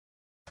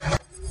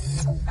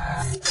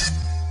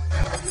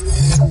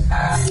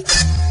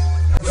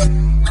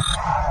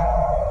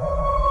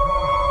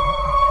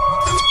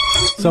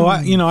So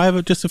I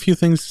have just a few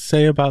things to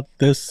say about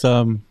this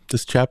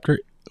this chapter,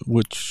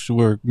 which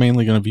we're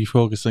mainly going to be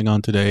focusing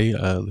on today,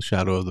 The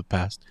Shadow of the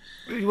Past.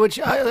 Which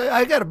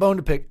I got a bone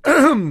to pick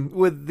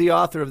with the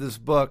author of this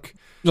book.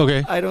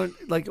 Okay. I don't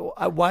like.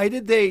 Why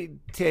did they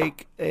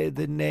take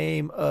the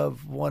name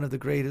of one of the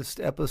greatest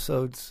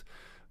episodes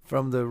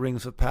from the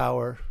Rings of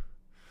Power?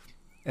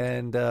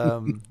 And but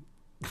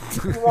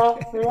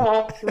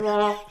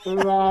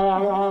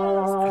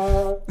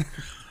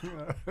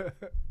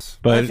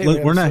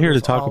we're not here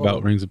to talk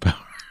about Rings of Power.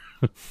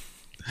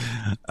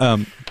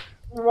 Sorry.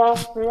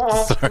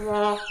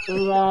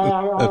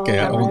 Okay,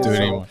 I won't do it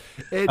anymore.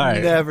 It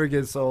never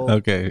gets old.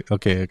 Okay,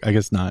 I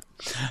guess not.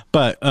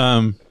 But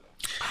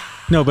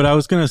no, but I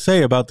was going to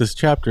say about this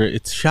chapter,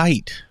 it's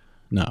shite.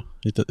 No,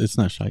 it's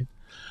not shite.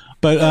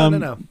 But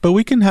no. But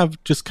we can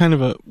have just kind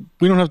of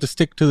we don't have to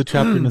stick to the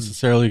chapter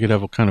necessarily. We could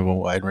have a kind of a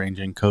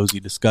wide-ranging, cozy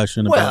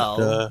discussion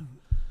about.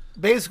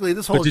 Basically,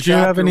 this whole. But did you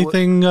have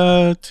anything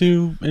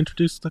to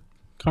introduce the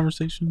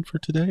conversation for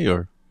today,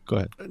 or go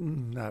ahead?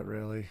 Not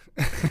really.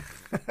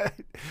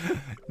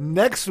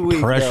 Next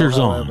week, pressure's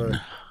on.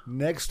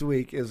 Next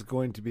week is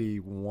going to be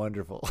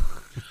wonderful.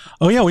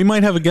 Oh yeah, we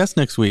might have a guest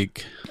next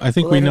week. I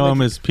think we know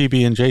him as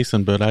PB and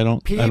Jason, but I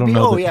don't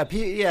know. Oh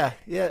yeah,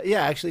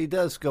 Actually, he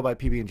does go by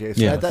PB and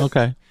Jason. Yeah.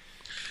 Okay.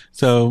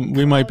 So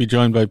we might be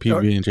joined by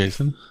PB and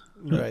Jason.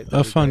 Right.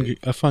 A fun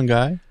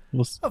guy.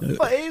 He's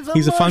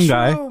a fun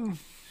guy.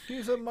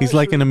 He's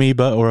like an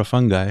amoeba or a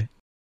fungi.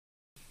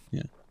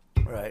 Yeah.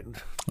 Right.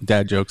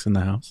 Dad jokes in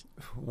the house.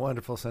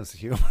 Wonderful sense of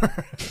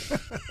humor.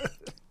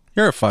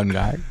 You're a fun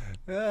guy.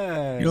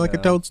 You're like a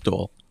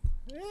toadstool.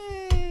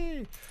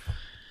 Hey.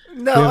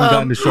 No, we haven't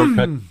gotten a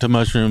shortcut to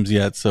mushrooms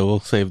yet, so we'll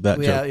save that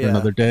joke for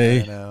another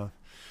day.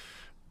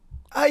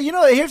 I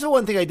know. Here's the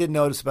one thing I did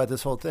notice about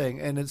this whole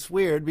thing, and it's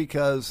weird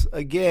because,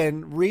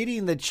 again,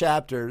 reading the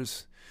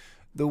chapters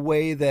the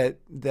way that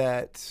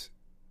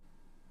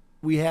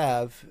we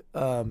have,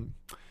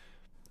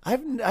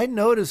 I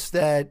noticed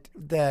that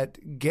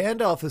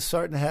Gandalf is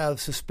starting to have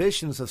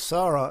suspicions of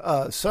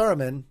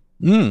Saruman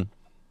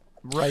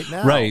right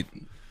now. Right.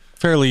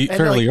 Fairly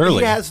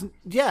early.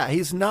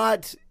 He's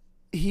not.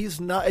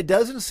 It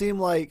doesn't seem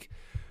like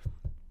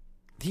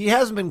he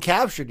hasn't been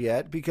captured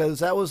yet because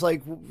that was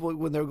like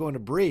when they were going to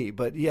Bree.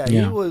 But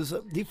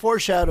he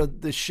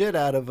foreshadowed the shit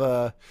out of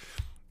the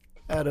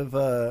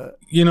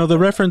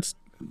reference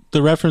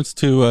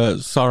to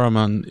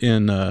Saruman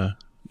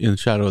in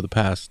Shadow of the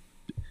Past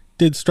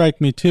did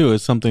strike me too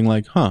as something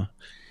like,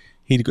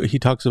 he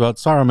talks about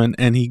Saruman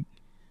and he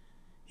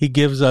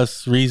gives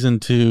us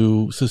reason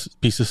to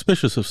be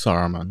suspicious of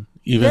Saruman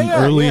even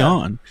early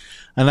on.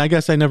 And I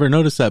guess I never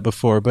noticed that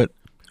before, but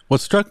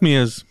what struck me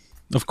is,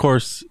 of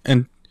course,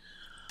 and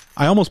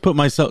I almost put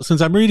myself,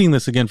 since I'm reading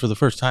this again for the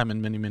first time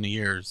in many, many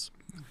years,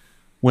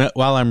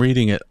 while I'm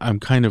reading it, I'm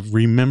kind of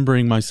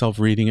remembering myself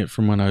reading it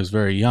from when I was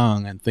very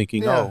young and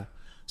thinking,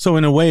 so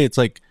in a way it's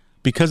like,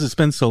 because it's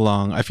been so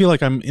long, I feel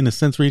like I'm in a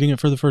sense reading it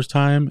for the first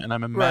time, and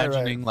I'm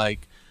imagining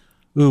like,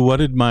 ooh, what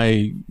did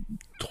my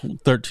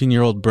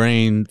 13-year-old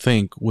brain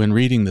think when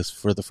reading this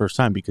for the first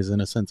time? Because in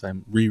a sense,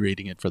 I'm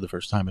rereading it for the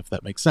first time, if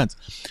that makes sense.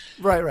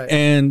 Right.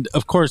 And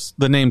of course,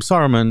 the name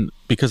Saruman,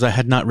 because I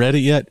had not read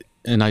it yet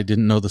and I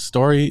didn't know the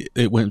story,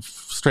 it went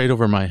straight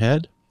over my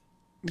head.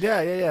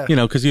 Yeah.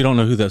 Because you don't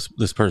know who this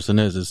person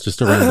is. It's just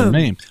a random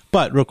name.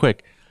 But real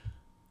quick,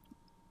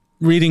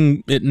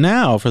 reading it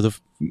now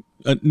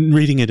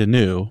reading it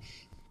anew,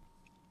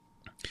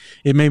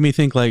 it made me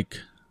think like,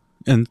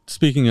 and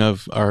speaking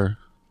of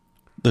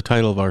the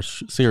title of our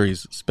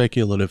series,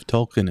 Speculative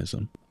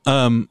Tolkienism,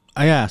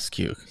 I ask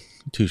you,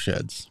 Two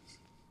Sheds,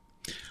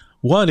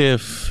 what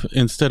if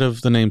instead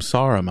of the name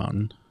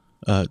Saruman,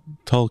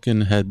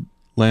 Tolkien had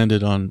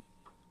landed on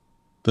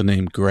the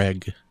name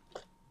Greg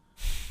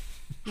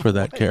for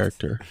that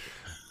character?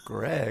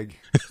 Greg,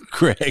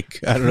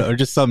 I don't know, or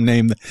just some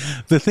name.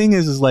 The thing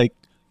is like,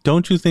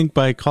 don't you think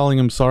by calling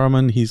him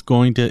Saruman, he's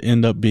going to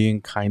end up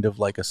being kind of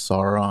like a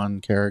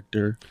Sauron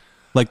character?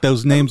 Like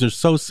those names are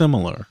so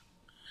similar.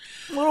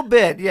 A little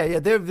bit, yeah.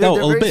 They're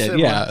very bit,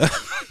 similar. Yeah.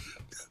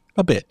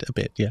 a bit,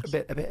 yes.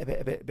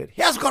 A bit.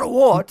 He hasn't got a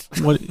what?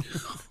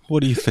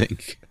 What do you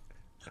think?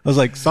 I was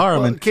like,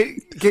 Saruman. Well, can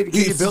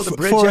you build a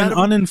bridge for out an of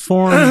it?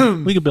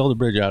 uninformed? We could build a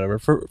bridge out of her.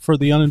 For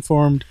the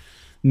uninformed,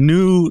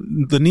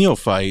 the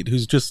neophyte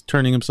who's just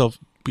turning himself,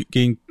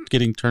 getting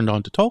turned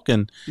on to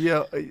Tolkien.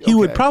 Yeah, okay. He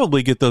would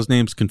probably get those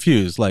names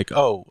confused. Like,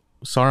 oh,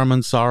 Saruman,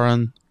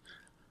 Sauron.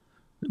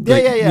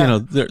 Yeah.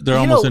 They're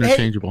almost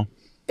interchangeable.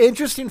 Hey,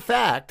 interesting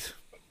fact.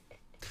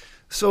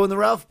 So in the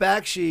Ralph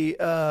Bakshi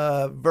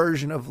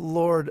version of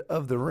Lord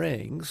of the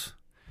Rings,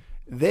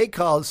 they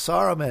called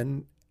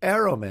Saruman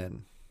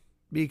Arrowman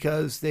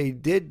because they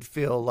did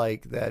feel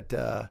like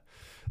that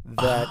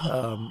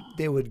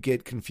they would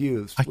get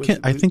confused.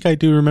 I think I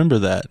do remember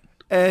that.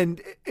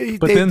 And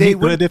but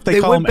if they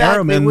call him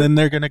Arrowman, then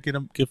they're going to get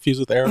him confused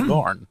with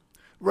Aragorn.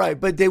 Right,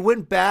 but they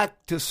went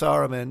back to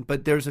Saruman,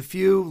 but there's a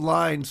few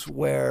lines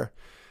where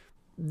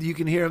you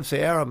can hear him say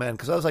Araman,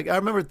 because I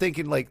remember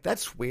thinking, like,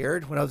 that's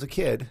weird when I was a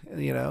kid,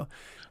 you know.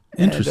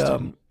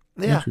 Interesting.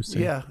 And,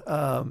 Interesting. Yeah.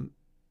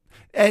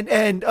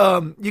 And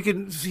you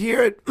can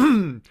hear it.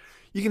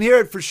 You can hear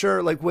it for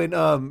sure, like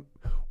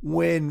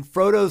when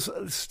Frodo's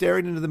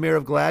staring into the mirror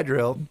of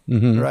Galadriel,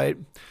 right?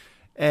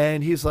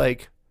 And he's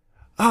like,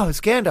 "Oh,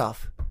 it's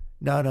Gandalf."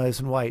 No, he's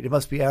in white. It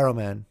must be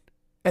Araman.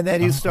 And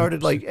then he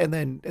started like, and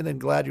then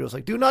Galadriel was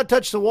like, "Do not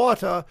touch the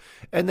water,"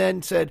 and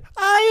then said,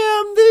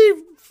 "I am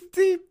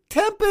the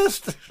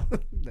Tempest."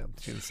 No,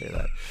 she didn't say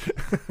that.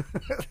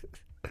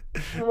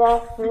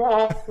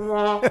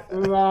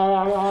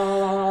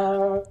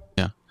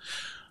 Yeah,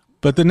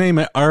 but the name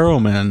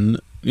Arrowman,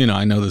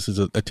 I know this is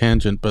a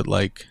tangent, but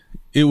like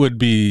it would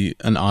be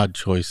an odd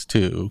choice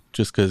too,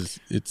 just because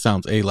it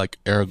sounds like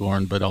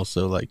Aragorn, but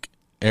also like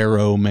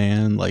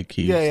Arrowman, like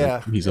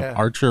he's an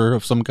archer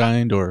of some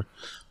kind, or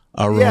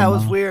Aroma, yeah, it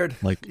was weird.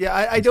 Like,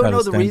 I don't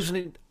know the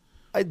reason.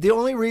 The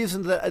only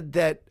reason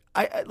that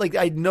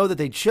I know that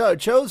they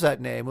chose that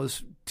name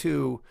was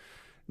to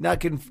not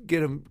get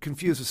him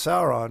confused with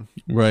Sauron,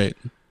 right?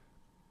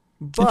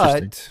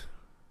 But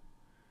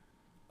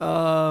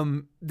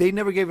they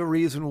never gave a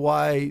reason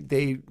why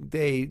they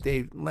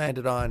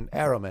landed on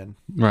Araman,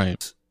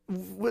 right?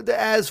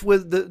 As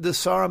with the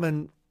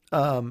Saruman,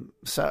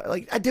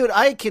 dude,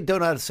 I don't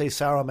know how to say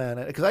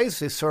Saruman, because I used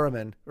to say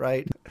Saruman,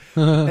 right?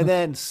 And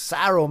then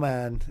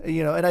Saruman,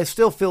 and I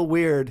still feel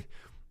weird,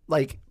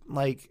 like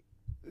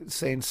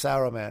saying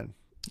Saruman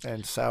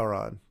and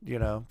Sauron,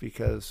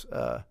 because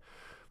of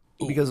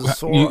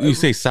Sauron. You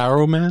say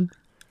Saruman?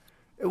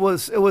 It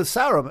was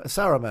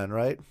Saruman,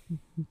 right?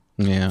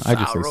 Yeah, I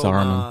just say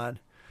Saruman.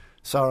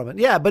 Saruman.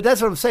 Yeah, but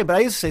that's what I'm saying. But I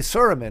used to say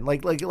Saruman,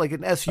 like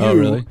an SU. Oh,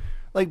 really?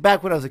 Like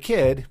back when I was a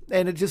kid,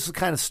 and it just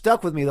kind of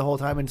stuck with me the whole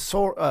time. And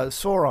Sauron,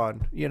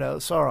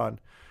 Sauron,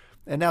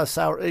 and now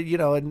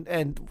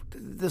and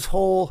this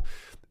whole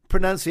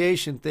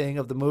pronunciation thing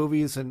of the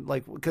movies, and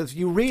like, because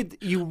you read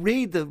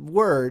the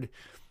word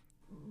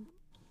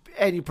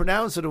and you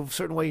pronounce it a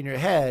certain way in your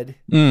head,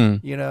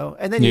 and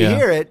then you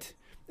hear it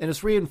and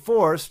it's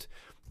reinforced,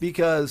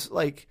 because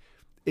like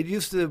it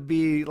used to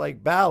be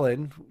like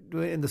Balin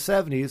in the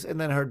 70s, and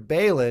then I heard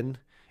Balin,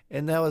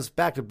 and that was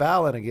back to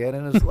Balin again,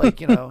 and it's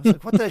like, it's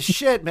like, what the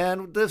shit,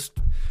 man?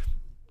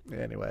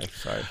 Anyway,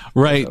 sorry.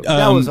 Right.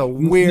 That was a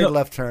weird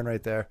left turn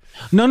right there.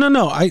 No.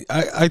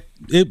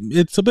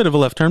 It's a bit of a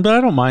left turn, but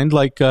I don't mind.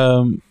 Like,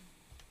 I'm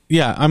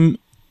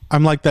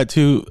like that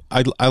too.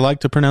 I like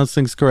to pronounce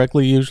things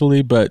correctly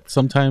usually, but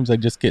sometimes I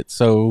just get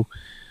so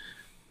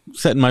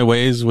set in my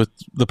ways with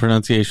the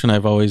pronunciation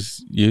I've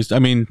always used. I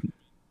mean,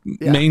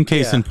 main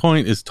case in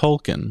point is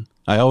Tolkien.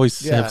 I always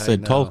have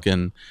said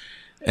Tolkien,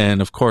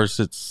 and of course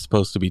it's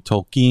supposed to be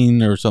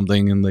Tolkien or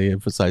something, and they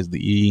emphasize the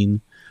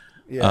 "een."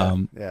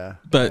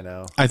 But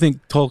I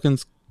think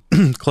Tolkien's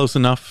close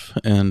enough,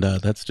 and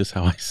that's just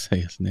how I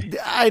say his name.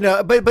 I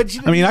know, but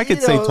I mean, I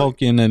could say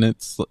Tolkien, and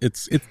it's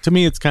to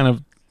me, it's kind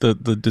of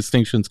the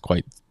distinction's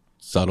quite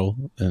subtle.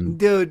 And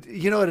dude,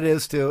 you know what it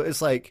is too?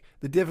 It's like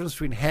the difference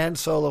between Han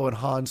Solo and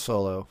Han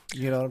Solo.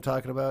 You know what I'm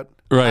talking about?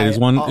 Right? Is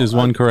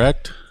one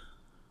correct?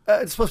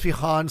 It's supposed to be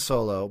Han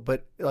Solo,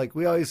 but like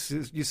we always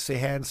used to say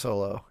Han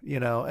Solo.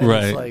 And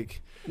right? It's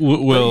like,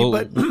 will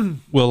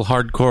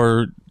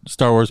hardcore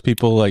Star Wars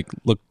people like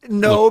look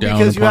down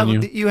because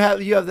upon you have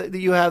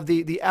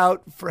the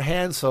out for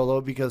Han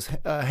Solo, because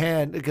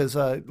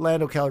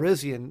Lando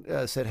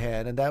Calrissian said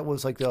Han, and that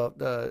was like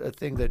the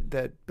thing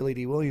that Billy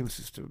D. Williams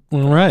used to.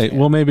 Right.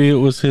 Well, maybe it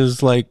was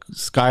his like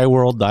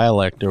Skyworld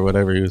dialect or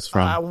whatever he was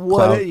from.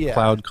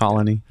 Cloud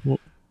Colony.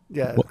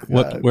 Yeah.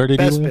 Where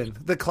did Bespin, he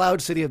live? The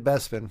Cloud City of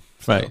Bespin.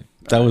 So, right.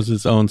 That was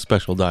his own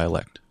special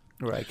dialect.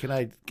 Right. Can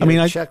I get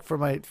a check for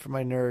my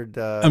nerd?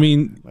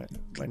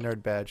 My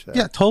nerd badge. There.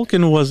 Yeah,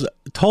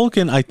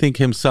 Tolkien. I think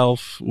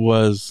himself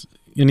was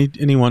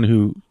anyone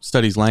who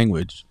studies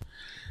language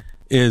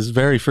is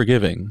very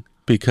forgiving,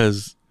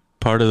 because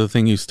part of the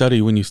thing you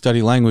study when you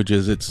study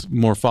languages, it's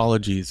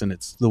morphologies, and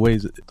it's the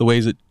ways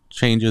it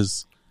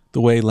changes,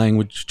 the way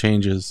language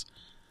changes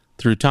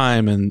through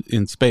time and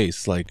in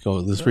space. Like,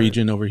 this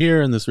region over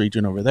here and this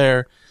region over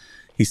there.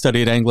 He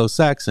studied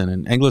Anglo-Saxon,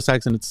 and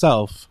Anglo-Saxon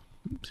itself.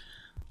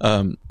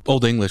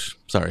 Old English,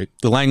 sorry,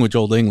 the language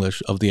Old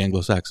English of the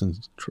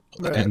Anglo-Saxon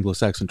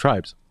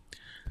tribes.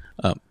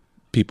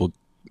 People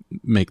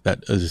make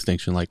that a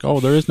distinction, like,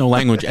 there is no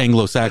language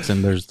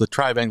Anglo-Saxon. There's the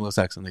tribe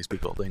Anglo-Saxon. They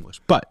speak Old English.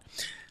 But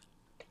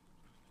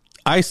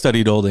I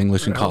studied Old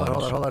English in college.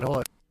 Hold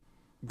on.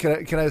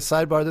 Can I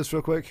sidebar this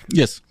real quick?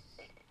 Yes.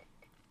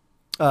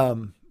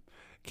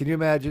 Can you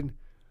imagine?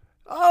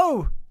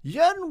 Oh,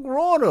 young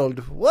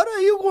Ronald, what are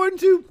you going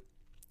to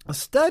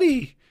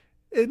study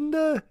in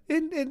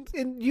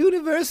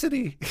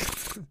university?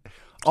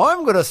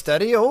 I'm going to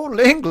study Old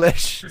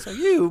English. So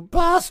you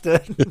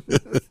bastard.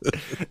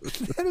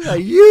 That is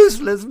a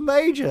useless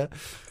major.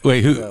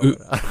 Wait, who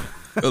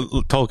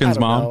Tolkien's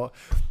mom?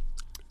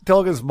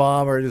 Tolkien's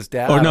mom or his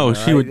dad. Or no,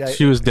 know,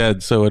 she was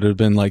dead, so it would have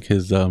been like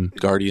his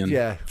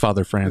guardian,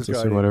 Father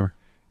Francis or whatever.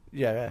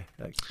 Yeah.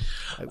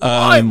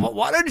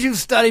 Why did you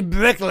study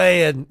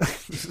bricklaying?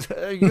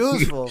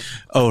 Useful.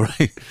 Oh,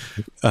 right.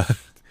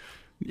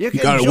 You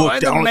can join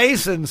the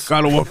masons.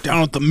 Got to work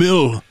down at the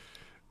mill.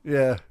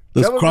 Yeah.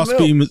 The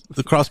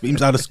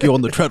crossbeam's out of skill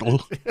on the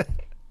treadle.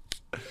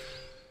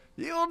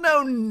 You'll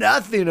know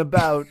nothing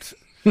about.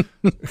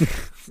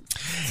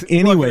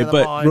 Anyway,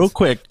 but real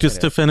quick, just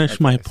to finish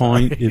my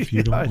point, if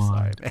you don't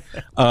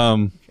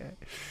mind.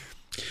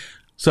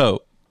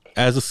 So,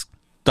 as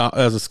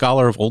a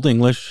scholar of Old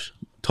English,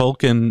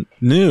 Tolkien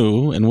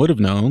knew and would have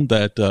known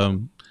that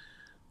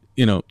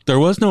there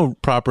was no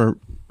proper.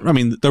 I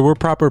mean, there were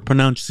proper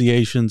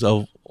pronunciations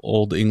of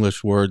Old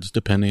English words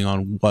depending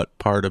on what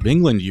part of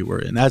England you were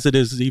in, as it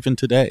is even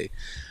today,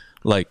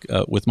 like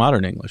with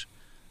modern English.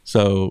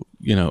 So,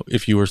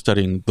 if you were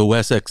studying the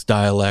Wessex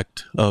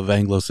dialect of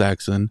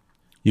Anglo-Saxon,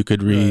 you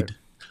could read,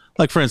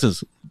 like, for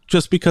instance,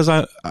 just because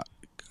I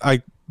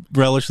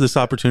relish this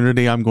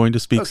opportunity, I'm going to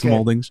speak some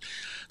Old English.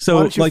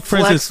 So, like, for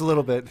instance, a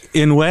little bit.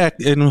 in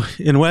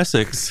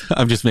Wessex,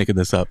 I'm just making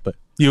this up, but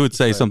you would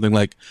say something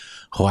like,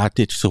 "What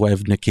ich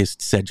swevnikist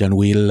sejan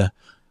will,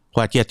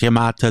 what yet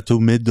yamata to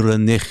midra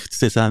nicht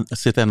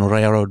sitten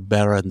railroad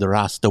bear the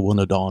rasta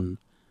wunadon,"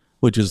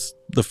 which is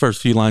the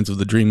first few lines of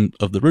the Dream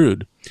of the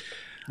Rood.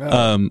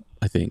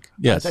 I think,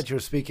 yes. I thought you were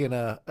speaking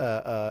the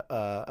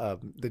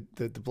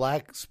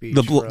black speech.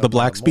 The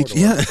black speech,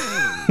 yeah.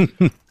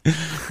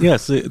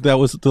 Yes, that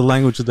was the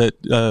language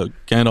that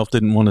Gandalf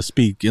didn't want to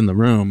speak in the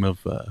room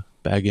of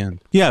Bag End.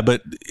 Yeah,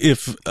 but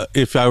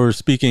if I were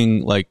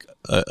speaking like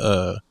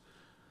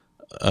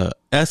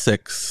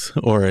Essex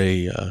or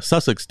a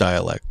Sussex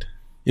dialect,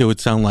 it would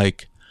sound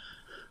like,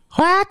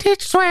 "What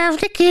did swear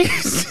the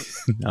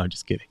kiss?" No, I'm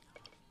just kidding.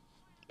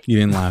 You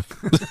didn't laugh.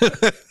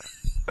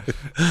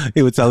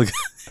 It would sound like.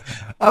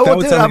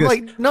 I'm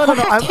like, no. I'm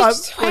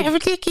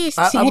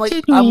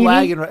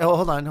lagging. Oh,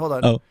 hold on.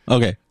 Oh,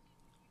 okay.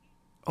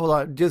 Hold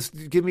on.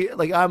 Just give me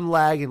I'm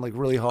lagging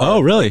really hard. Oh,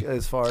 really?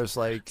 As far as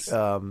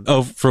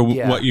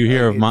what you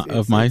hear of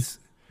my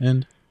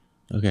end.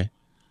 Okay.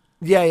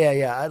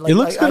 Yeah. It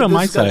looks good on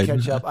my side.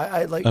 Catch up.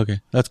 Okay,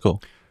 that's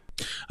cool.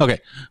 Okay,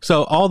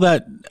 so all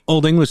that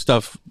Old English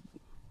stuff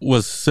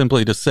was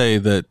simply to say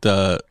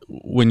that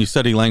when you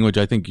study language,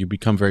 I think you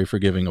become very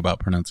forgiving about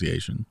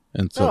pronunciation,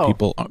 and so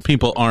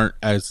people aren't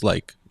as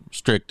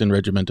strict and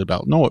regimented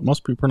about it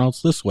must be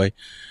pronounced this way.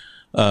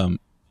 I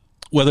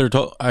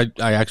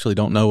actually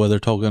don't know whether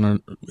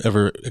Tolkien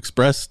ever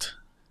expressed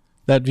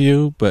that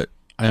view, but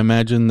I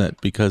imagine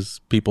that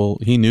because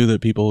he knew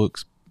that people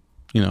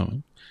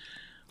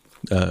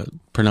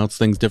pronounce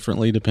things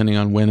differently depending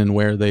on when and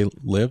where they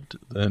lived,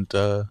 and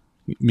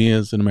me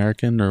as an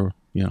American or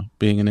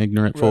being an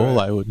ignorant fool,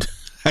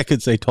 I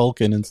could say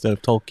Tolkien instead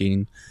of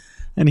Tolkien,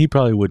 and he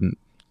probably wouldn't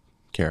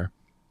care.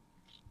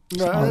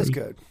 No, that's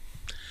good.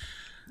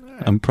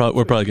 Right.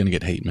 We're probably going to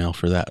get hate mail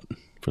for that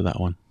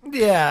one.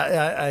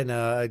 Yeah, I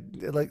know.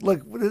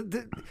 Look,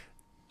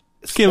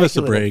 give us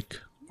a break.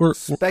 We're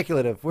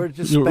speculative. We're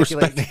just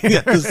speculating.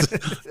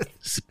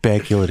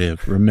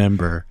 Speculative.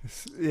 Remember.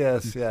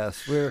 Yes.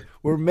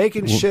 We're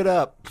making shit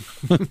up.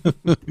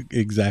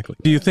 Exactly.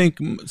 Do you think?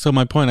 So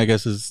my point, I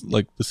guess, is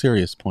the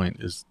serious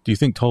point is: do you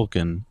think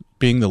Tolkien,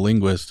 being the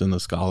linguist and the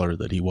scholar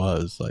that he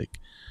was,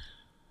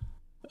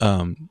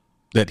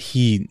 that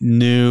he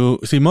knew?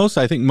 See,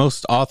 I think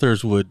most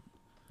authors would,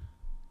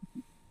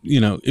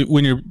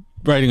 when you're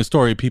writing a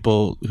story,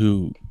 people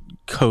who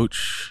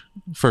coach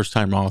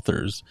first-time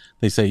authors,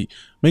 they say,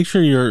 make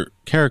sure your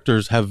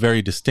characters have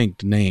very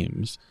distinct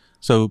names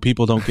so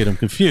people don't get them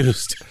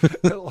confused.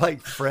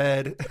 Like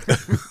Fred.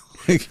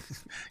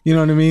 You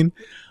know what I mean?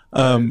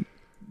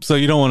 So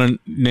you don't want to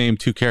name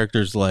two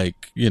characters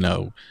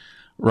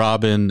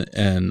Robin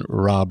and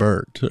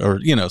Robert,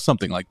 or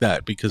something like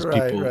that, because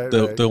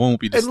they won't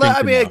be distinct.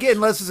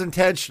 Unless it's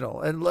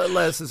intentional,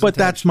 But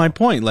that's my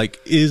point. Do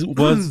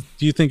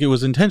you think it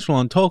was intentional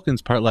on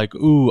Tolkien's part?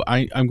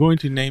 I'm going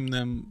to name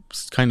them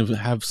kind of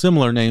have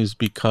similar names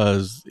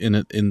because in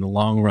the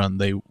long run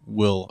they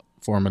will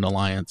form an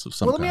alliance of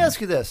some kind. Let me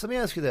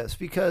ask you this,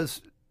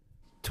 because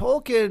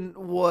Tolkien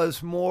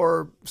was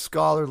more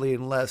scholarly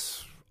and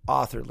less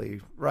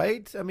authorly,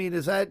 right? I mean,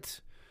 is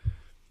that?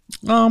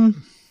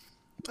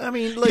 I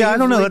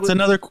don't know.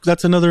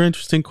 That's another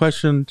interesting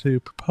question to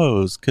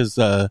propose, because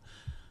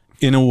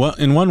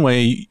in one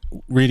way,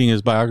 reading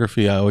his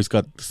biography, I always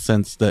got the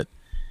sense that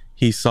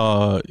he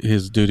saw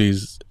his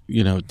duties,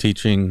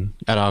 teaching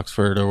at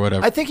Oxford or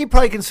whatever. I think he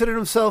probably considered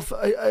himself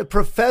a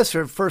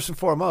professor first and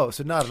foremost,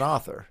 and not an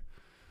author.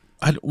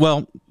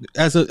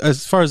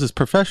 As far as his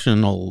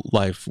professional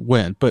life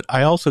went, but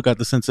I also got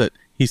the sense that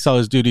he saw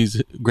his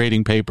duties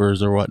grading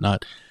papers or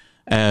whatnot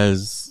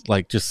as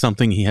just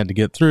something he had to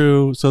get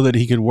through so that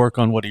he could work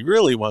on what he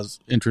really was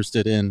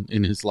interested in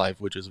his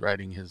life, which is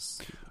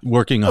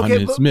working on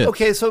his myth.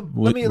 Okay, so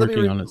let me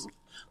on his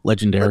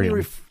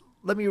legendarium.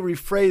 Let me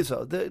rephrase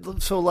though.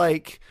 So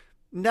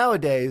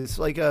nowadays,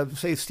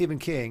 say Stephen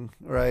King,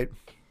 right?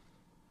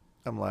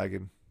 I'm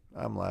lagging.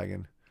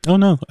 Oh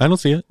no, I don't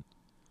see it.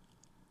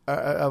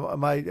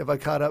 Have I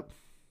caught up?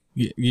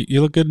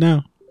 You look good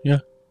now. Yeah.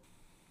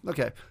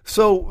 Okay.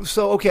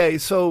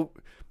 So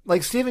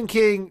like Stephen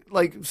King,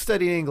 like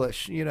studied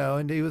English,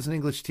 and he was an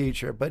English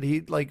teacher, but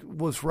he like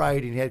was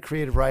writing. He had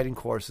creative writing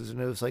courses, and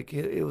it was like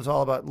it was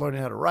all about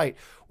learning how to write.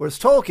 Whereas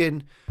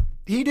Tolkien,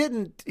 he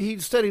didn't. He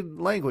studied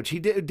language. He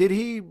did. Did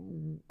he?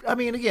 I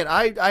mean, again,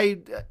 I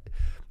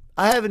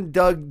haven't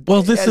dug.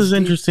 Well, this is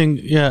interesting.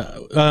 Yeah.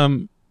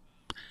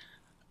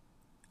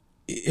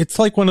 It's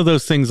like one of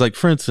those things. Like,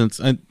 for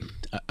instance, I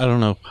don't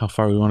know how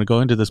far we want to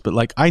go into this, but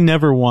like, I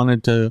never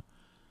wanted to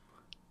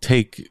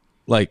take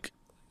like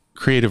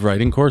creative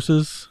writing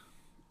courses,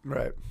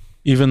 right?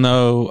 Even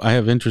though I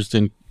have interest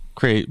in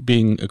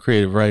being a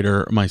creative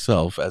writer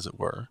myself, as it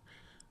were,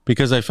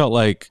 because I felt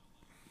like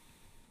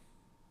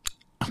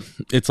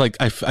it's like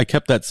I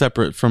kept that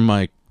separate from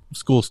my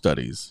school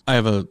studies. I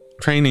have a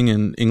training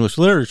in English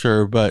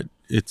literature, but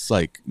it's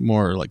like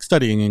more like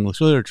studying English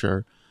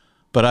literature.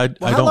 But I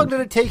don't. How long did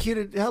it take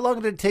you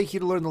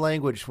to learn the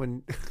language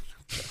when?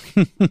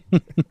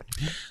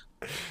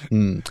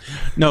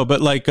 No, but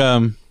like,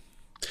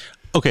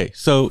 okay.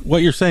 So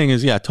what you're saying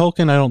is, yeah,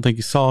 Tolkien. I don't think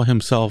he saw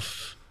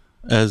himself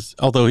as,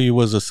 although he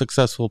was a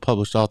successful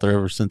published author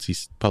ever since he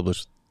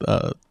published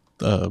The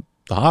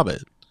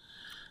Hobbit.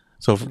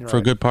 So for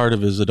a good part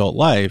of his adult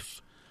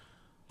life,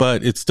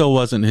 but it still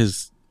wasn't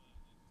his.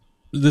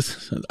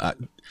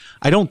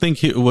 I don't think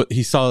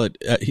he saw it.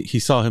 He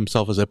saw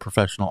himself as a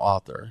professional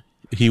author.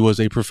 He was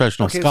a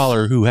professional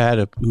scholar who had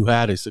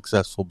a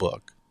successful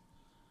book.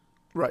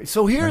 Right.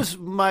 So here's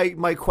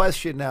my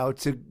question now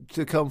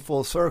to come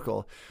full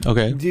circle.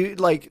 Okay. Do you,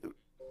 like,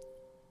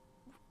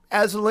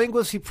 as a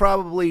linguist, he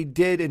probably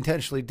did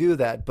intentionally do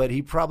that, but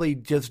he probably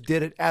just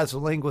did it as a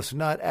linguist,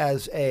 not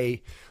as a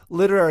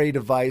literary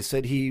device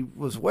that he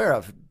was aware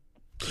of.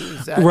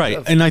 Right.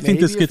 And I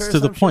think this gets to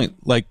the point.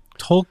 Like,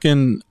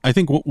 Tolkien, I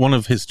think one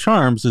of his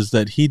charms is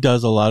that he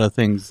does a lot of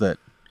things that,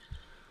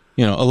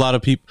 a lot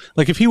of people,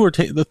 like if he were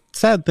the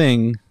sad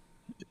thing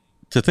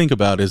to think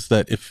about is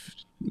that if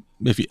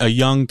a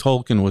young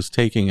Tolkien was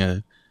taking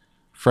a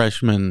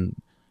freshman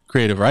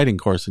creative writing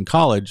course in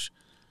college,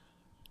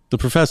 the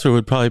professor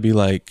would probably be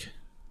like,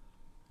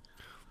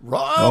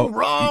 wrong.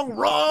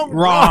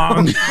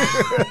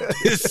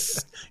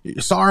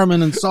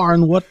 Saruman and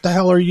Sauron, what the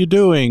hell are you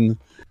doing?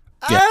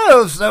 Yeah.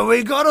 Oh, so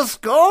we got a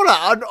scholar,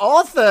 an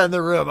author in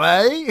the room,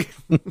 eh?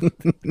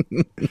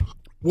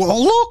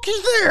 Well, look,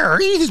 he's there.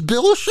 He's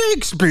Bill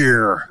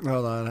Shakespeare.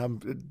 Hold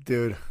on,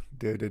 dude,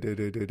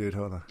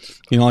 hold on.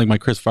 You don't like my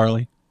Chris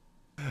Farley?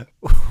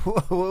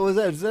 What was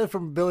that? Is that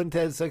from Bill and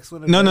Ted's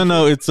Excellent Adventure?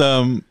 No. It's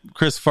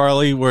Chris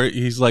Farley, where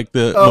he's like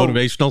the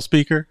motivational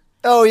speaker.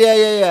 Oh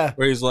yeah.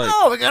 Where he's like,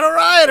 we got a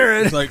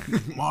writer. He's like,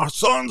 my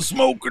son's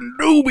smoking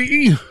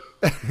doobie.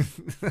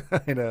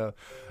 I know.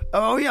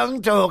 Oh,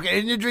 young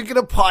Tolkien, you're drinking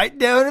a pint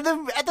down at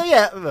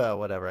the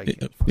whatever. I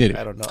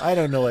don't know. I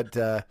don't know what.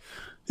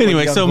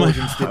 Anyway, so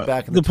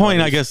the point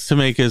I guess to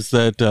make is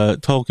that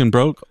Tolkien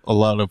broke a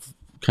lot of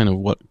kind of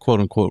what quote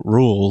unquote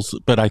rules,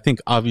 but I think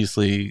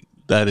obviously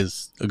that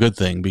is a good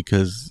thing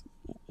because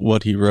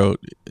what he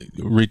wrote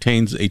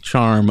retains a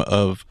charm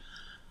of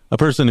a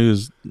person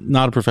who's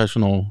not a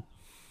professional,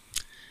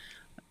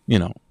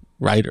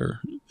 writer.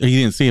 He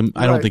didn't see him.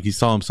 I don't think he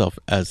saw himself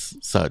as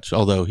such,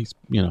 although he's,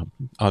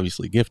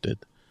 obviously gifted,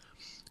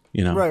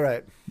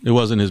 Right. It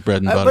wasn't his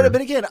bread and butter.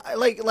 But again,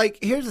 like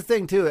here's the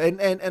thing too.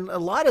 And a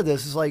lot of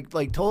this is like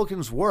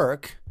Tolkien's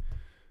work,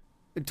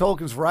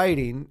 Tolkien's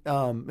writing,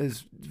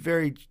 is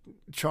very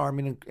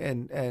charming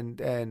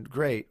and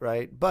great.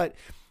 Right. But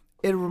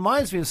it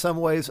reminds me in some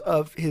ways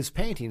of his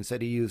paintings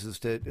that he uses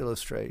to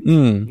illustrate,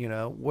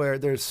 where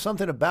there's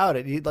something about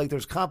it.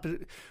 There's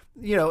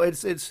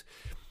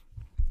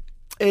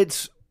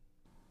it's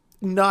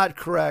not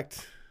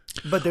correct,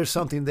 but there's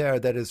something there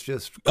that is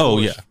just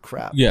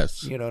crap.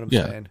 Yes, you know what I'm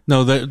saying.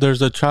 No,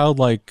 there's a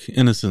childlike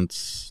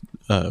innocence.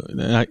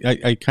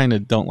 I kind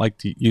of don't like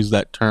to use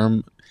that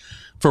term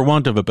for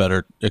want of a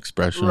better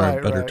expression or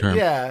a better term.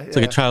 It's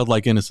like a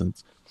childlike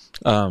innocence.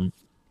 Because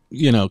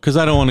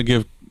I don't want to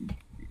give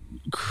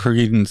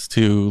credence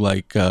to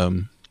like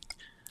that.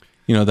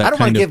 I don't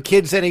want to give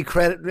kids any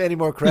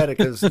more credit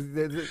because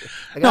there's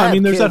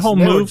that whole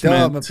movement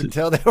dumb up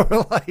until they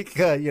were like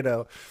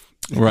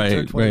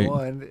right.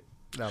 21.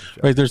 No,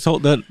 right. There's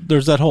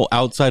that whole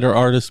outsider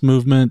artist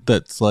movement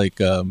that's like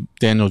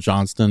Daniel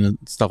Johnston and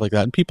stuff like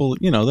that, and people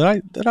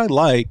that I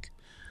like,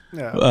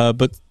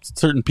 but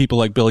certain people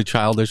like Billy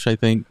Childish, I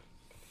think,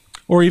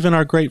 or even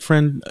our great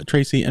friend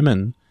Tracy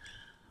Emin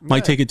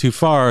might take it too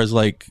far, as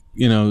like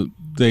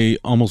they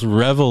almost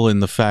revel in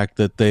the fact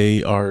that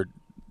they are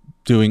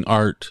doing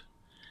art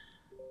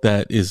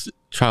that is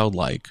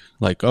childlike,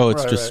 like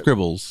it's just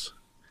scribbles,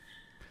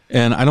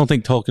 and I don't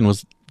think Tolkien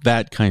was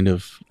that kind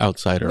of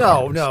outsider.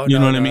 No, you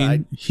know what I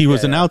mean? He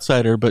was an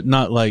outsider, but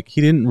not like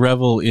he didn't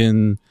revel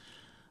in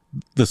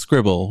the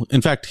scribble.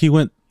 In fact,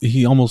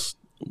 he almost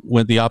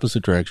went the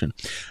opposite direction.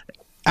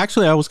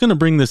 actually, I was going to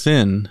bring this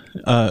in,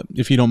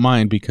 if you don't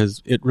mind,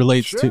 because it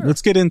relates Sure. to.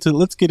 Let's get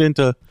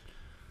into.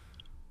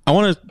 I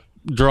want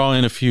to draw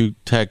in a few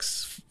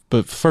texts,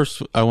 but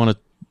first, I want to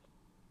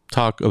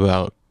talk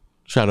about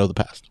Shadow of the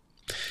Past.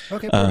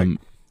 Okay,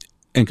 perfect.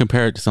 And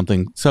compare it to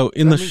something. So,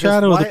 in the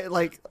Shadow,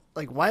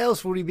 why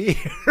else would we be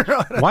here?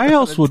 Why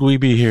else would we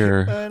be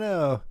here? I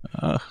know.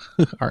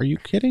 Are you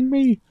kidding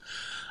me?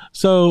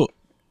 So,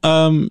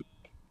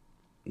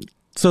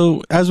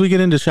 so as we get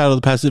into Shadow of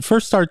the Past, it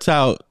first starts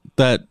out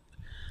that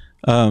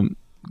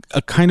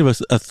a kind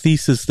of a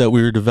thesis that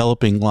we were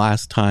developing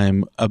last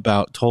time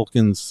about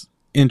Tolkien's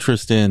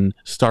interest in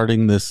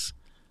starting this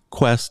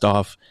quest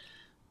off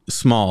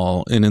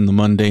small and in the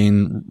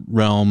mundane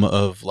realm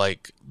of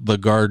like the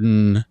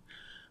garden,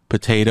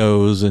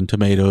 potatoes and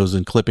tomatoes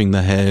and clipping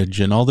the hedge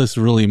and all this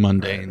really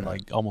mundane,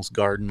 like almost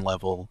garden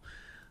level,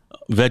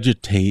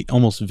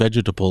 almost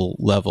vegetable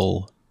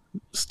level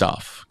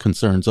stuff,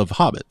 concerns of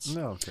hobbits.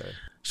 Okay.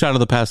 Shadow of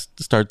the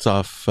Past starts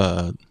off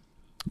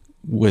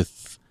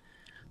with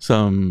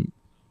some,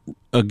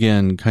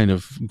 again, kind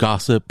of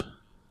gossip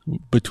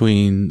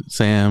between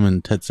Sam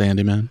and Ted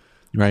Sandyman,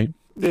 right?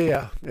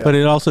 Yeah. But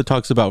it also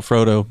talks about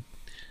Frodo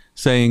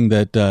saying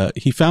that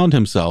he found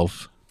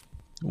himself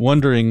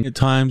wondering at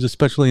times,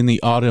 especially in the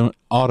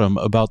autumn,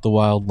 about the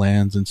wild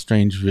lands and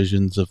strange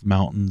visions of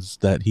mountains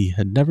that he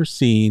had never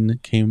seen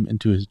came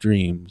into his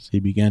dreams. He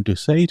began to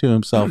say to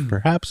himself,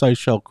 perhaps I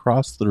shall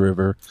cross the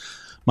river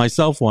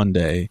myself one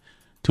day,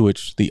 to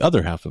which the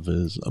other half of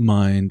his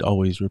mind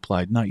always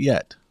replied, not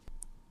yet.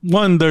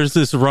 One, there's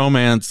this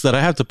romance that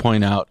I have to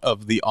point out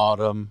of the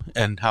autumn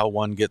and how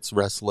one gets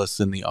restless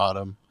in the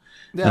autumn.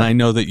 Yeah. And I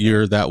know that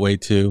you're that way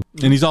too.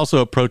 And he's also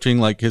approaching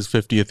like his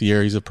 50th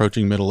year. He's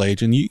approaching middle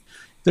age. And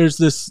there's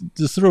this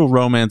little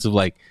romance of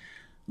like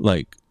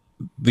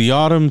the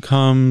autumn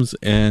comes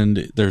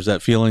and there's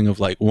that feeling of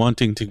like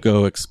wanting to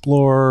go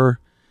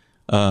explore.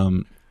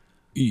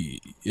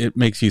 It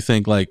makes you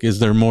think like, is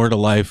there more to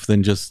life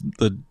than just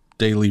the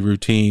daily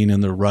routine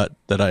and the rut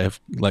that I have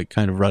like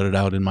kind of rutted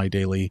out in my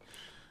daily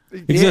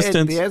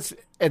existence?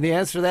 And the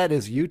answer to that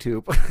is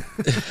YouTube.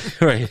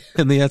 Right.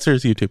 And the answer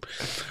is YouTube.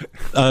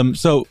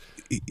 So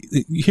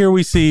here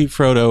we see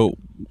Frodo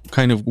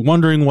kind of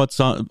wondering what's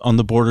on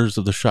the borders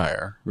of the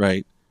Shire,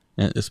 right?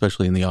 And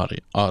especially in the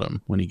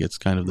autumn when he gets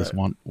kind of this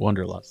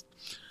wanderlust.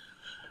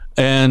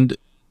 And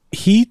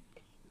he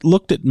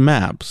looked at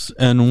maps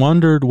and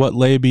wondered what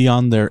lay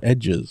beyond their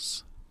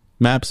edges.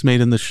 Maps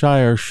made in the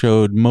Shire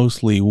showed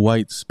mostly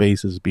white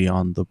spaces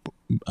beyond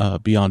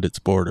its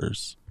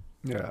borders.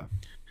 Yeah.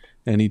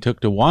 And he took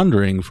to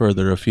wandering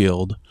further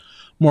afield,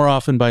 more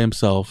often by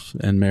himself,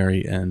 and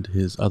Merry and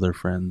his other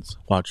friends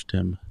watched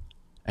him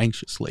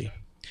anxiously.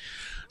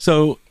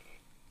 So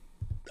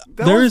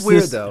that was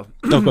weird, though.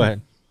 Oh, go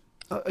ahead.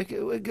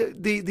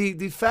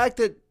 The fact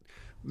that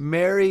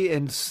Merry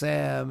and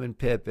Sam and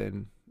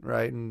Pippin,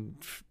 right, and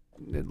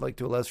like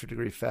to a lesser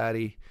degree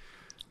Fatty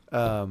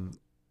Bulger,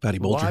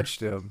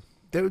 watched him.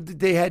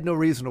 They had no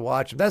reason to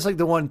watch him. That's like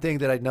the one thing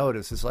that I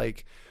noticed. It's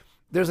like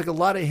there's like a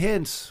lot of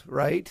hints,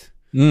 right?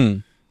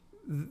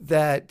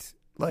 That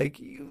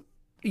like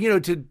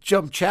to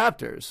jump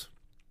chapters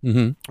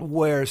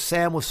where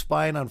Sam was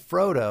spying on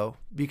Frodo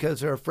because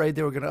they're afraid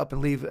they were going to up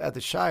and leave at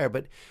the Shire.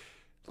 But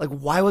like,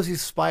 why was he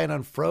spying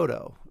on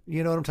Frodo?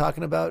 You know what I'm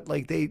talking about?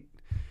 Like they.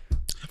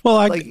 Well,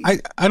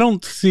 I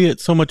don't see it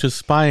so much as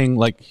spying.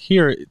 Like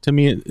here, to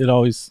me, I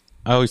always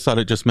thought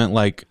it just meant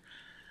like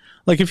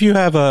if you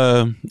have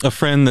a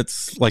friend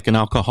that's like an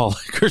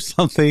alcoholic or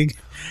something,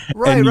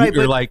 right?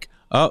 You're like,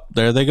 oh,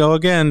 there they go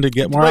again to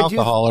get more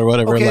alcohol or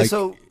whatever. Okay, like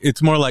so,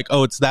 it's more like,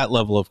 oh, it's that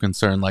level of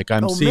concern. Like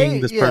I'm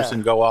seeing this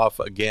person go off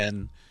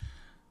again.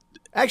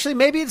 Actually,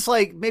 maybe it's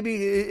like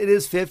it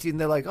is 50, and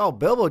they're like, oh,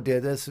 Bilbo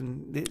did this,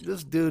 and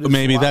this dude is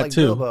maybe that like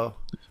too. Bilbo.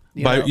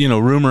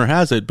 Rumor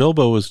has it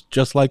Bilbo was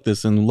just like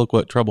this, and look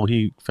what trouble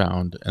he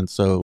found. And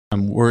so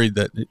I'm worried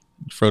that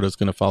Frodo's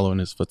going to follow in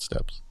his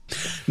footsteps.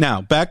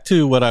 Now, back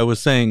to what I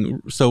was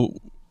saying. So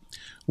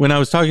when I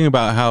was talking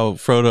about how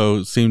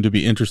Frodo seemed to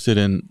be interested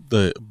in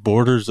the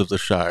borders of the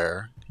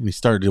Shire, and he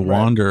started to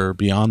wander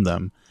beyond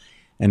them,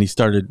 and he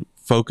started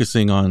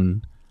focusing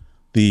on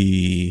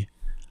the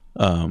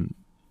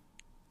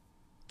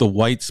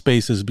white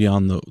spaces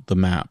beyond the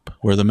map,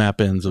 where the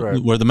map ends,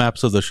 where the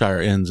maps of the Shire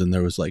ends, and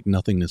there was like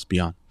nothingness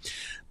beyond.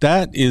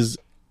 That is,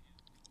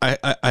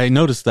 I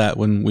noticed that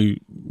when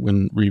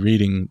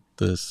rereading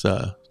this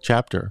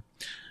chapter,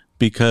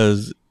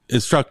 because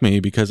it struck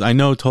me, because I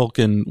know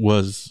Tolkien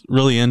was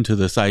really into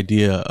this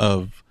idea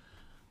of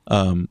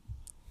the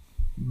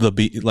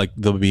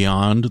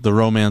beyond, the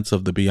romance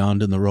of the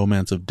beyond, and the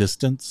romance of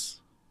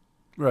distance.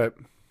 Right.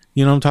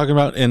 You know what I'm talking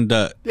about? And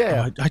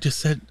I just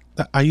said.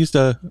 I used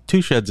a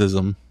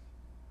two-shedsism.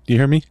 Do you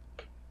hear me?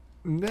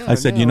 No, I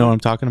said, you know what I'm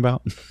talking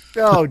about?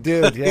 Oh,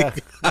 dude, yeah.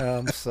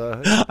 I'm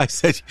sorry. I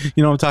said,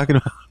 you know what I'm talking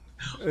about?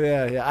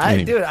 Yeah.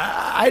 Anyway.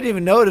 I didn't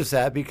even notice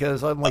that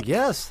because I'm like,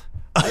 yes,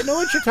 I know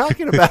what you're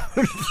talking about.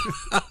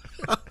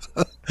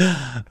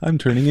 I'm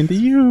turning into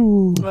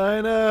you.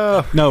 I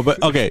know. No,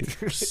 but okay.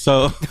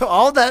 So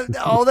all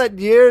that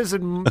years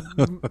and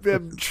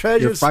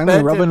treasure you're finally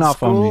spent rubbing in off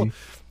school. on me.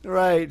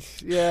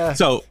 Right. Yeah.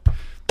 So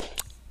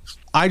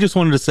I just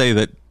wanted to say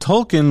that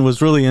Tolkien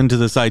was really into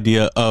this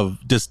idea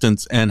of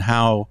distance and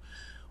how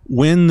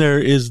when there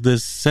is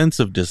this sense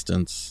of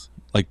distance,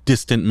 like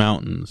distant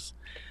mountains,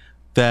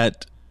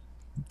 that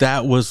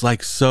was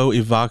like so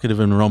evocative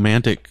and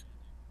romantic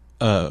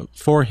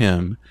for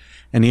him.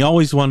 And he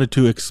always wanted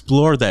to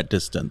explore that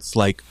distance.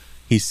 Like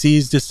he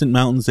sees distant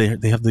mountains,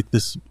 they have like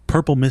this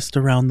purple mist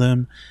around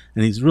them,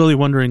 and he's really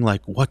wondering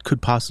like what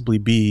could possibly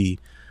be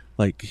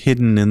like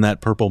hidden in that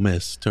purple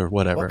mist or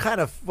whatever. What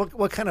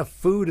kind of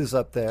food is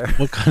up there?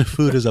 What kind of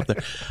food is up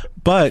there?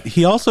 But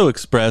he also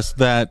expressed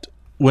that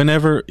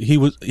whenever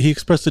he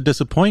expressed a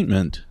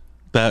disappointment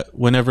that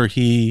whenever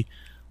he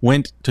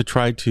went to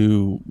try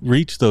to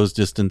reach those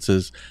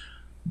distances,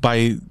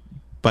 by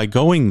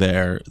going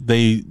there,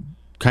 they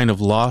kind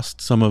of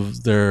lost some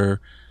of their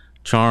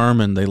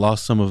charm and they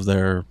lost some of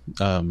their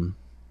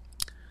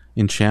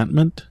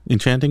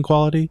enchanting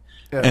quality,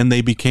 and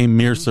they became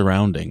mere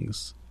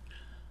surroundings.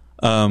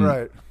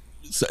 Right.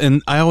 So,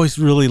 and I always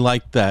really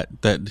liked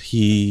that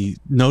he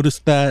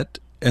noticed that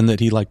and that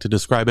he liked to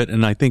describe it.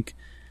 And I think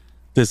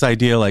this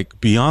idea, like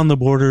beyond the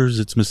borders,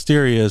 it's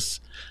mysterious,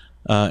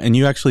 and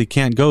you actually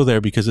can't go there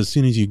because as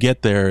soon as you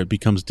get there, it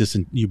becomes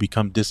you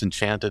become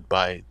disenchanted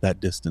by that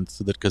distance,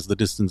 because the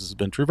distance has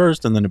been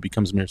traversed, and then it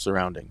becomes mere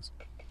surroundings.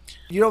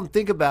 You don't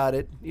think about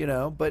it,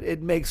 but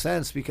it makes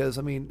sense because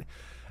I mean,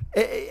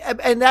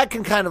 and that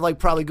can kind of like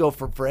probably go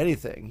for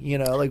anything,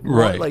 like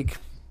right, like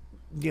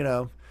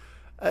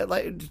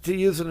like to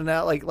use an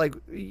analogy, like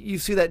you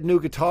see that new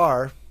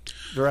guitar,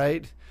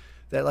 right?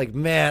 That like,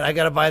 man, I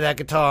gotta buy that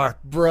guitar,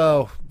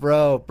 bro,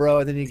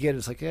 and then you get it,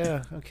 it's like,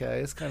 yeah, okay,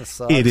 it's kind of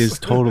sucks. It is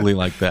totally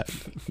like that.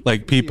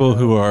 Like people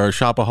who are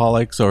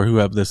shopaholics or who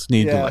have this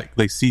need to like,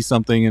 they see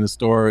something in a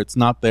store, it's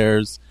not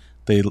theirs,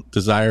 they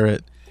desire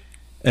it,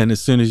 and as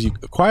soon as you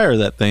acquire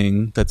that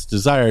thing that's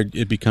desired,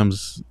 it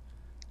becomes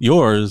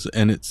yours,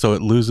 and so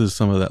it loses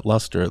some of that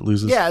luster. It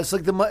loses. Yeah, it's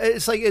like the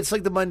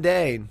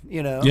mundane,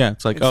 Yeah,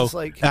 it's like it's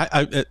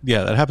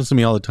that happens to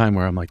me all the time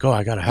where I'm like, oh,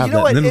 I gotta have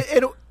that. What? And then,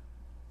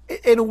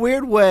 in a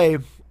weird way,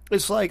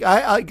 it's like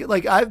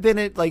I've been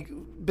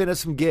at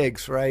some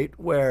gigs, right,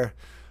 where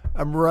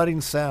I'm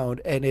running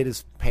sound and it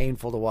is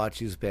painful to watch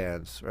these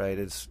bands, right?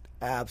 It's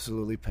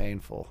absolutely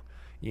painful,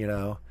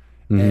 and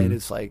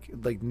it's like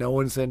no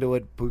one's into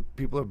it.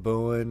 People are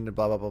booing,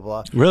 blah blah blah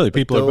blah. Really,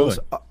 people are booing.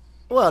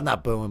 Well,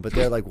 not booing, but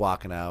they're like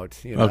walking out.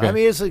 Okay. I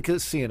mean, it's a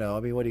casino. I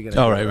mean, what are you going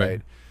to do?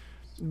 Right.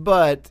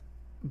 But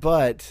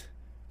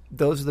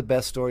those are the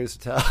best stories to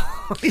tell.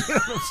 You know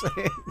what I'm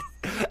saying?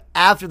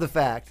 After the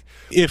fact.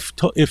 If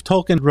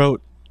Tolkien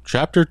wrote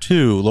Chapter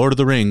 2, Lord of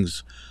the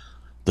Rings,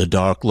 the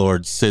Dark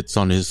Lord sits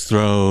on his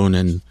throne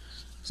and,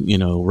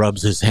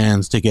 rubs his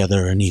hands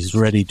together and he's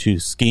ready to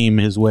scheme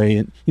his way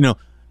in,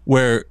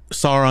 where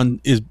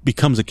Sauron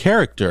becomes a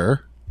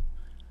character,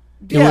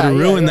 it would have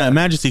ruined that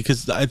majesty,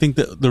 because I think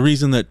that the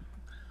reason that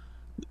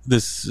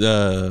this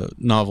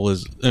novel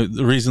is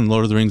the reason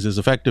Lord of the Rings is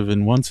effective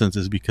in one sense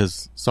is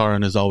because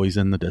Sauron is always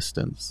in the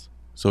distance,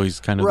 so he's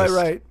kind of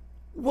right.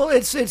 Well,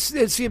 it's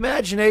the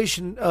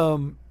imagination.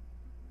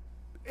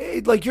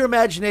 Like your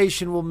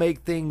imagination will make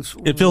things.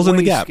 It fills in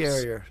the gaps.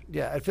 Scarier.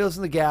 Yeah, it fills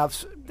in the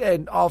gaps,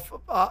 and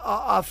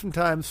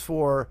oftentimes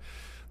for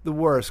the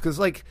worst. Because,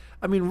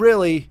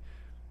 really,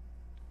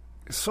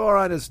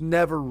 Sauron is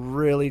never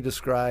really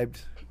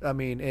described. I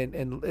mean,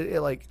 and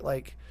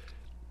like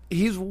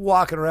he's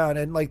walking around,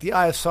 and like the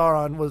Eye of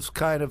Sauron was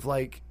kind of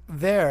like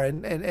there,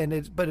 and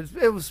it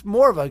was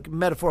more of a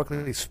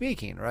metaphorically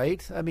speaking,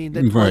 right? I mean,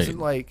 it wasn't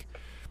like,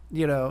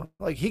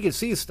 like he could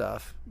see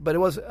stuff, but it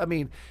wasn't. I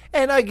mean,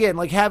 and again,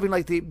 like having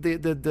like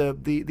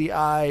the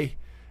eye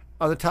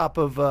on the top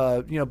of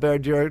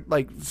Barad-dûr,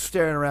 like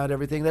staring around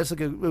everything. That's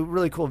like a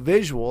really cool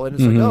visual, and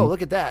it's like, oh,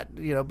 look at that,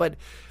 but.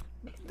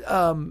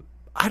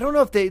 I don't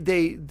know if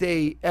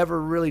they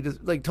ever really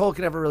like Tolkien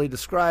ever really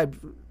described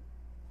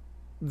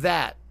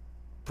that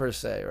per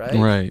se, right?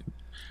 Right.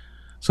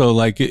 So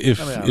like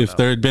if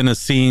there had been a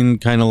scene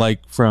kind of like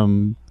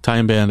from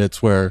Time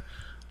Bandits where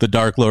the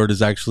Dark Lord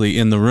is actually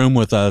in the room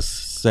with us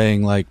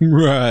saying like,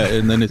 right,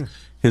 and then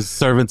his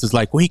servants is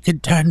like, we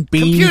could turn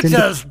beans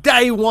computers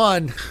day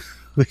one.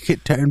 We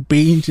could turn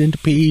beans into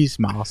peas,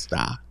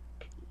 master.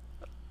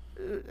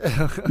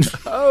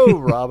 Oh,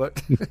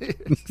 Robert.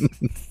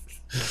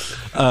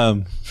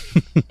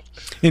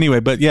 Anyway,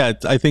 but yeah,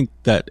 I think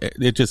that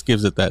it just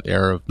gives it that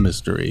air of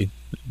mystery,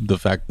 the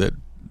fact that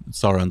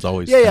Sauron's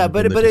always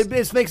but it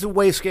makes it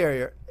way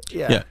scarier.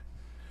 Yeah.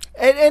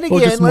 And again,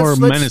 just more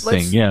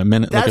menacing.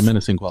 Like a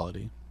menacing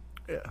quality.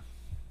 Yeah.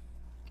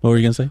 What were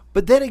you gonna say?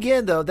 But then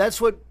again, though,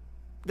 that's what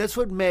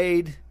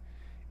made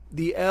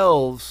the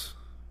elves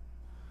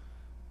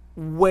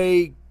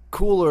way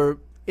cooler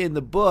in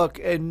the book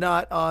and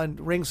not on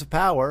Rings of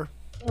Power.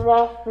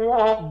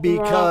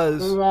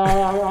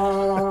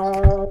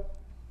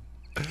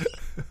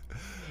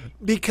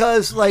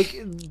 because like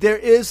there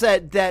is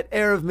that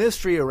air of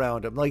mystery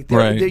around him. Like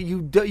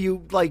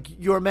you like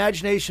your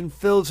imagination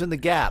fills in the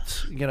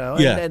gaps,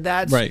 and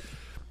that's right.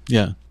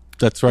 Yeah,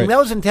 that's right. And that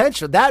was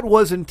intentional. That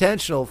was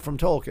intentional from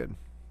Tolkien.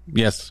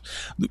 Yes.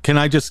 Can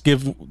I just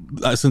give,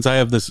 since I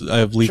have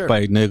Leaf Sure.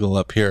 by Niggle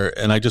up here,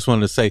 and I just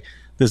wanted to say,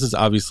 this is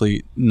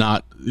obviously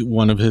not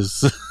one of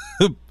his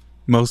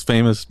most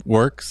famous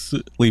works,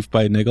 Leaf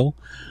by Niggle,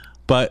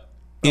 but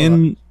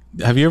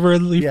have you ever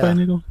read Leaf by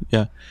Niggle?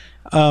 Yeah.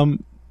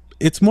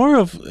 It's more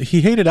of,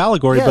 he hated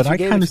allegory, but I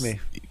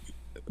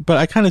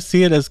kind of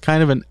see it as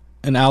kind of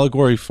an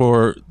allegory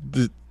for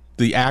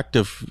the act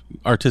of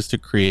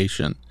artistic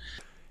creation.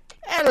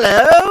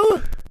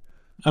 Hello.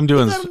 I'm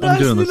doing this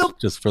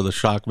just for the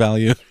shock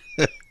value.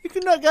 You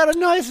got a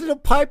nice little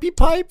pipey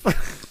pipe.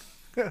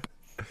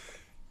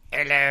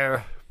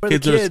 Hello.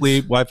 Kids are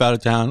asleep, wife out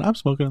of town. I'm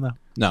smoking now.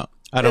 No,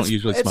 I don't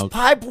usually smoke. It's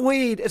pipe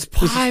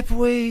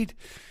weed.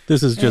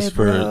 This is just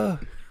for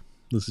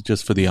the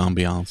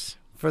ambiance.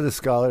 For the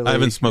scholarly. I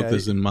haven't smoked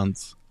this in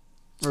months.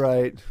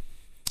 Right.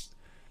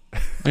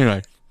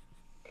 Anyway.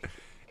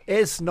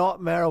 It's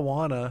not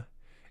marijuana.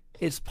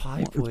 It's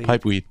pipe weed.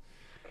 Pipe weed.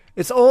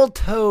 It's old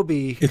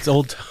Toby.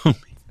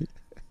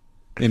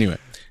 Anyway,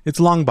 it's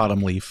long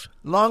bottom leaf.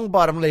 Long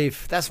bottom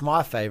leaf. That's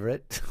my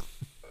favorite.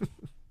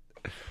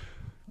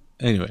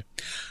 Anyway,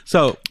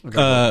 so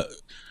so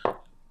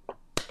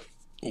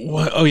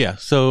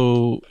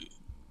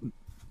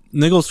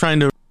Niggle's trying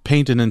to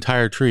paint an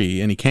entire tree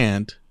and he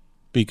can't,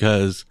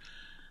 because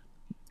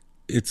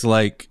it's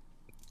like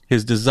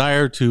his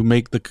desire to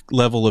make the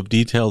level of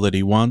detail that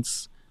he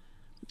wants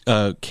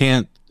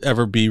can't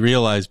ever be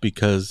realized,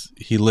 because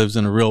he lives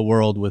in a real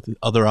world with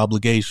other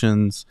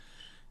obligations.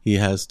 He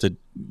has to,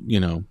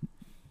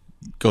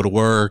 go to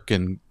work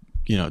and,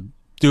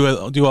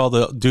 do all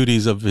the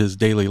duties of his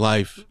daily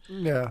life.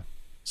 Yeah.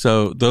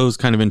 So those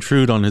kind of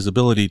intrude on his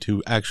ability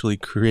to actually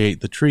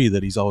create the tree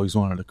that he's always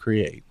wanted to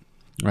create,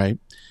 right?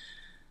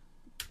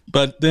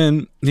 But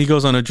then he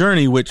goes on a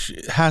journey which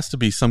has to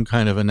be some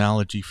kind of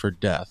analogy for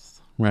death,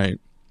 right?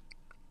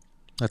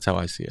 That's how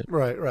I see it.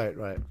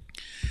 Right.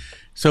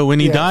 So when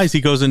he dies,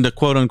 he goes into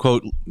quote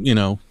unquote,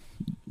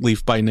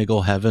 Leaf by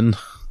Niggle heaven,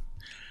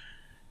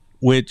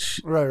 which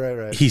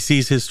right. He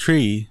sees his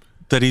tree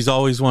that he's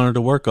always wanted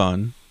to work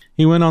on.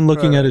 He went on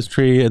looking at his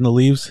tree, and the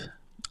leaves,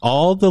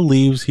 all the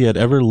leaves he had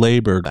ever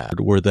labored at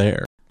were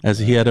there, as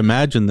he had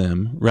imagined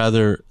them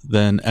rather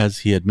than as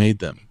he had made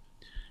them.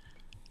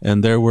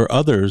 And there were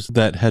others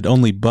that had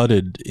only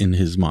budded in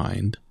his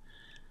mind,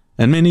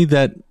 and many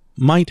that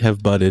might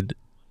have budded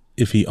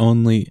if he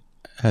only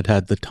had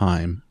had the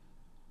time.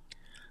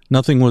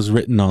 Nothing was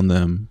written on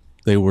them.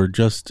 They were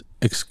just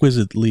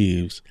exquisite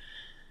leaves,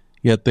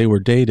 yet they were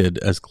dated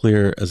as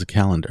clear as a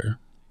calendar.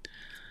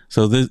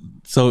 So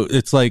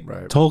it's like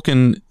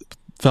Tolkien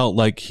felt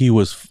like he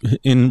was,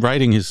 in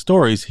writing his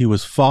stories, he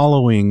was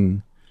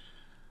following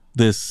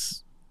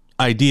this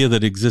idea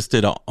that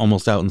existed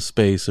almost out in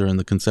space or in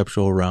the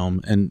conceptual realm.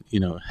 And,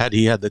 had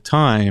he had the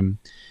time,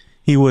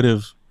 he would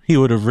have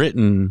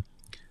written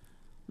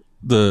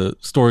the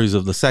stories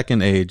of the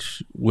Second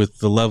Age with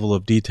the level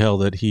of detail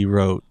that he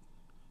wrote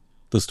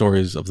the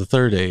stories of the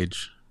Third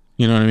Age.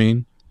 You know what I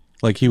mean?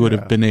 Like he would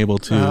have been able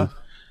to,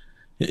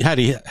 had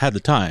he had the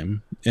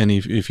time, and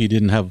if he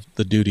didn't have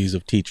the duties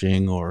of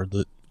teaching or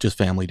just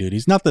family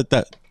duties. Not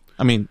that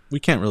we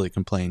can't really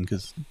complain,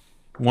 because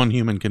one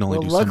human can only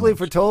do so much.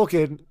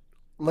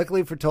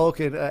 Luckily for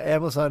Tolkien,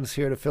 Amazon's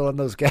here to fill in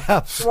those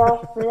gaps.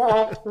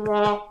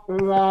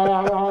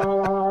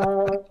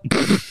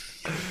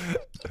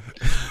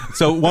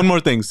 So one more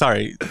thing,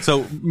 sorry.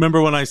 So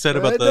remember when I said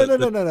about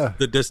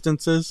the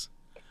distances?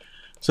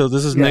 So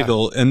this is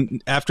Niggle,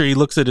 and after he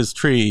looks at his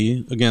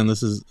tree, again,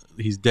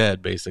 he's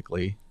dead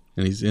basically,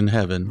 and he's in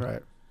heaven.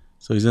 Right.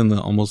 So he's in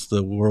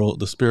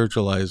the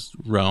spiritualized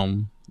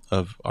realm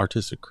of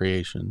artistic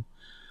creation,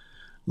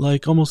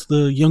 like almost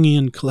the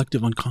Jungian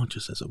collective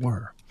unconscious, as it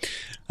were.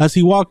 As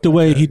he walked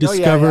away, he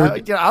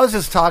discovered... I was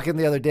just talking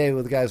the other day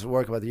with guys who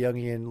work about the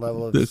Jungian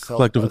level of the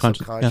collective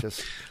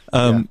unconscious.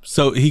 Yeah.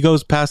 So he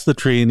goes past the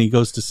tree and he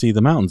goes to see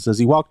the mountains. As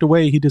he walked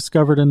away, he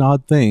discovered an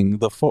odd thing.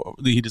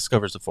 He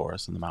discovers the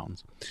forest and the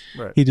mountains.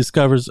 Right. He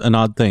discovers an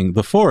odd thing.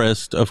 The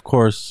forest, of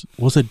course,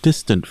 was a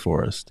distant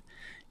forest,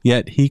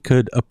 yet he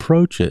could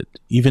approach it,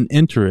 even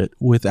enter it,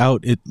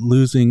 without it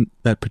losing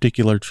that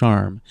particular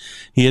charm.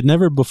 He had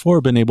never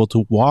before been able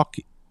to walk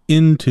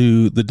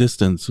into the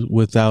distance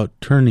without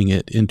turning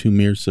it into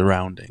mere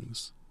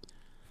surroundings.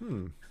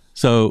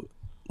 So,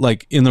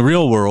 like in the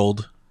real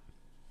world,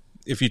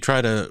 if you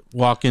try to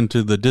walk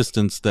into the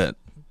distance that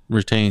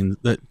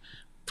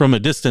from a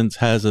distance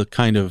has a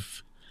kind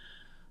of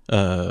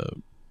a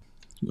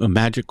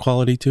magic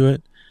quality to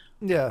it.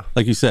 Yeah.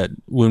 Like you said,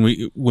 when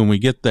we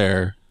get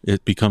there,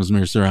 it becomes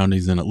mere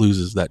surroundings and it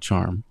loses that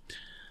charm.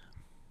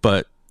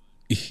 But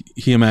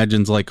he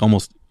imagines like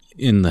almost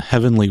in the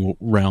heavenly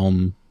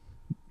realm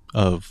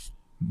of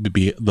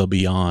the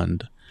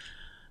beyond.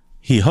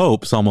 He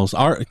hopes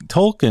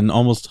Tolkien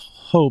almost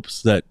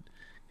hopes that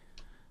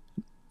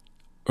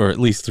or at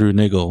least through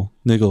Nigel,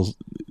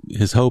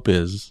 his hope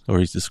is, or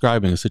he's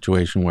describing a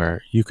situation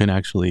where you can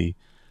actually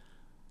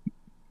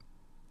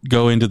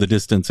go into the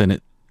distance and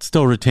it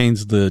still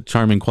retains the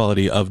charming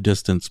quality of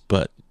distance,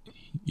 but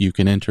you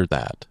can enter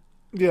that.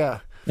 Yeah.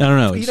 I don't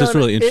know. It's just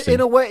really interesting. In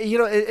a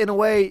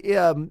way,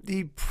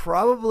 he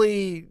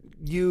probably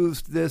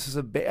used this as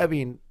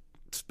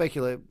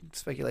speculating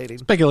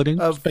for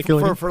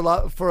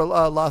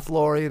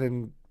Lothlorien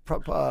and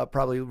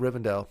probably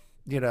Rivendell.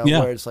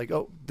 Where it's like,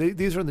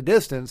 these are in the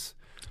distance,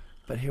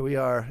 but here we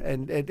are,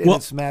 and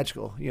it's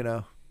magical.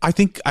 I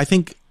think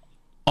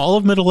all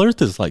of Middle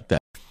Earth is like that.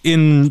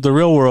 In the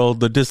real world,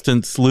 the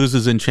distance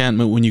loses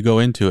enchantment when you go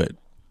into it.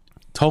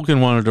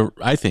 Tolkien wanted to.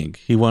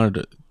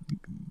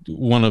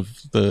 One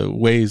of the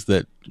ways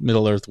that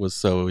Middle Earth was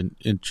so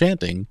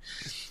enchanting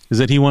is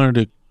that he wanted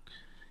to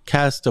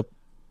cast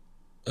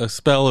a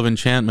spell of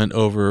enchantment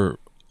over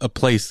a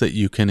place that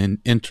you can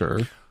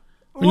enter.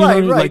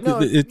 Right.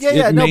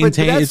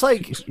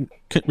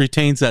 It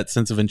retains that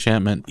sense of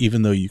enchantment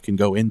even though you can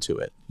go into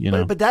it.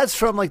 But that's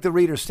from like the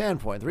reader's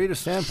standpoint.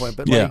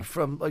 But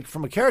from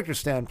a character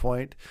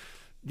standpoint,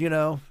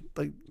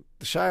 like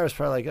the Shire is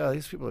probably like, oh,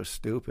 these people are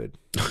stupid.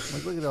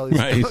 Like, look at all these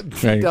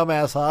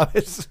dumbass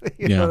hobbits.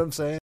 You know what I'm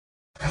saying?